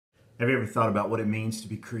Have you ever thought about what it means to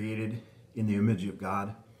be created in the image of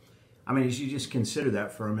God? I mean, as you just consider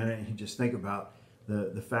that for a minute and you just think about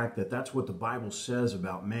the fact that that's what the Bible says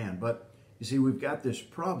about man. But you see, we've got this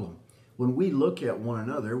problem. When we look at one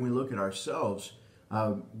another, when we look at ourselves,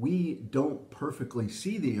 we don't perfectly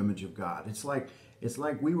see the image of God. It's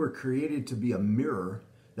like we were created to be a mirror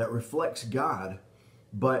that reflects God.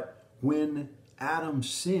 But when Adam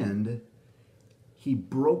sinned, he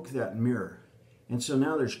broke that mirror. And so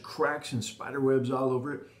now there's cracks and spider webs all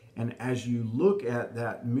over it. And as you look at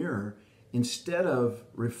that mirror, instead of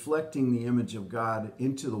reflecting the image of God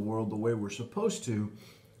into the world the way we're supposed to,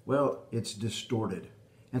 well, it's distorted.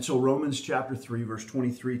 And so Romans chapter 3, verse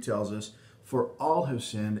 23 tells us, "For all have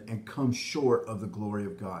sinned and come short of the glory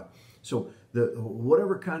of God." So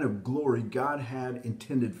whatever kind of glory God had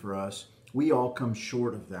intended for us, we all come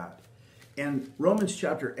short of that. And Romans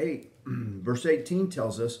chapter 8, verse 18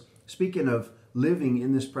 tells us, speaking of living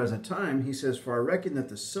in this present time, he says, "For I reckon that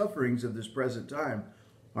the sufferings of this present time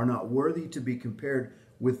are not worthy to be compared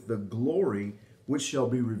with the glory which shall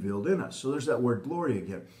be revealed in us." So there's that word glory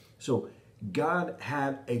again. So God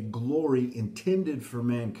had a glory intended for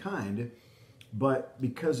mankind, but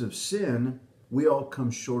because of sin, we all come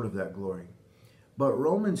short of that glory. But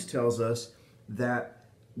Romans tells us that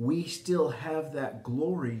we still have that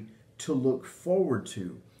glory to look forward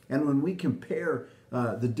to. And when we compare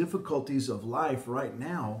the difficulties of life right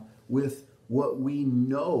now with what we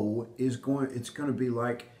know it's going to be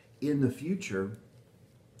like in the future,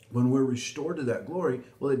 when we're restored to that glory,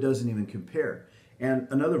 well, it doesn't even compare. And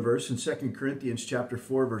another verse in 2 Corinthians chapter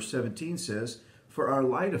 4, verse 17 says, "For our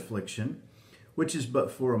light affliction, which is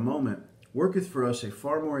but for a moment, worketh for us a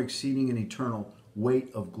far more exceeding and eternal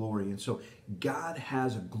weight of glory." And so God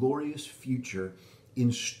has a glorious future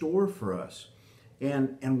in store for us.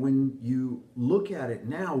 And when you look at it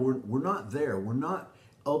now, we're not there. We're not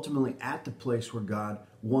ultimately at the place where God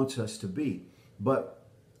wants us to be, but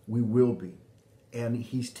we will be. And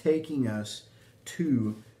he's taking us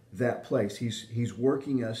to that place. He's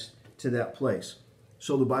working us to that place.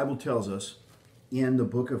 So the Bible tells us in the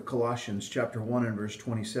book of Colossians chapter 1 and verse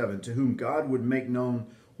 27, "To whom God would make known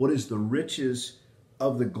what is the riches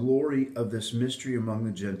of the glory of this mystery among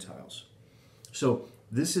the Gentiles." So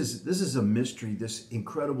this is a mystery, this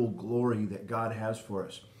incredible glory that God has for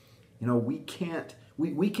us. You know, we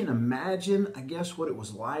can imagine, I guess, what it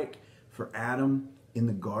was like for Adam in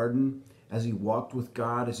the garden as he walked with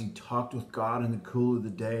God, as he talked with God in the cool of the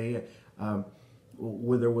day,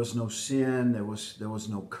 where there was no sin, there was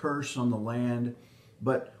no curse on the land.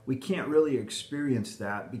 But we can't really experience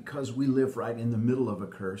that because we live right in the middle of a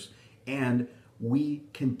curse, and we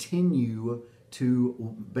continue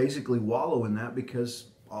to basically wallow in that because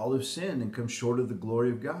all have sinned and come short of the glory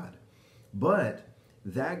of God. But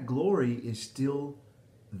that glory is still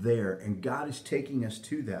there, and God is taking us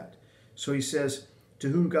to that. So he says, "To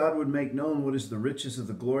whom God would make known what is the riches of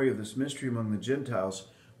the glory of this mystery among the Gentiles,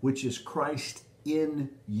 which is Christ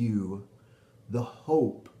in you, the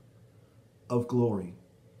hope of glory."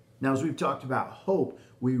 Now, as we've talked about hope,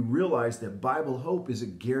 we realize that Bible hope is a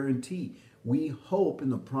guarantee. We hope in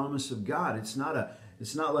the promise of God. It's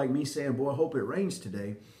not like me saying, "Boy, I hope it rains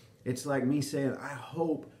today." It's like me saying, "I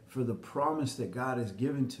hope for the promise that God has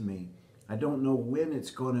given to me. I don't know when it's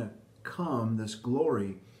going to come, this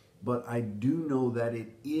glory, but I do know that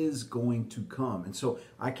it is going to come." And so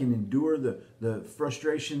I can endure the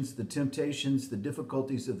frustrations, the temptations, the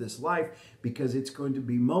difficulties of this life because it's going to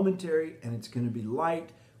be momentary and it's going to be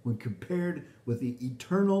light when compared with the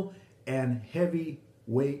eternal and heavy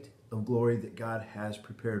weight of glory that God has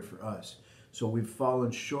prepared for us. So we've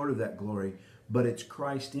fallen short of that glory, but it's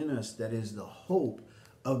Christ in us that is the hope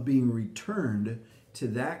of being returned to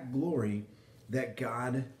that glory that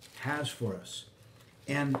God has for us.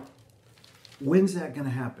 And when's that going to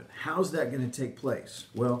happen? How's that going to take place?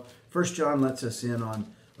 Well, 1 John lets us in on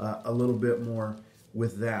a little bit more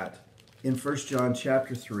with that. In 1 John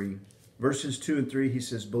chapter 3, verses 2 and 3, he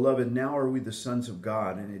says, "Beloved, now are we the sons of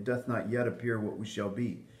God, and it doth not yet appear what we shall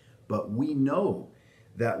be. But we know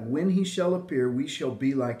that when he shall appear, we shall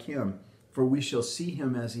be like him, for we shall see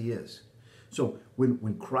him as he is." So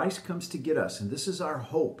when Christ comes to get us, and this is our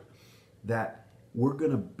hope, that we're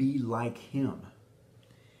going to be like him.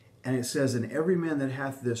 And it says, "And every man that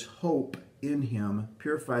hath this hope in him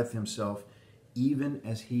purifieth himself, even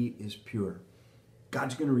as he is pure."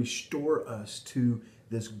 God's going to restore us to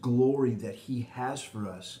this glory that he has for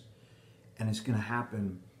us. And it's going to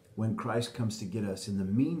happen when Christ comes to get us. In the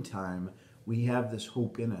meantime, we have this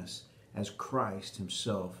hope in us as Christ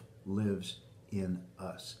himself lives in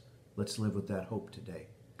us. Let's live with that hope today.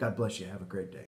 God bless you. Have a great day.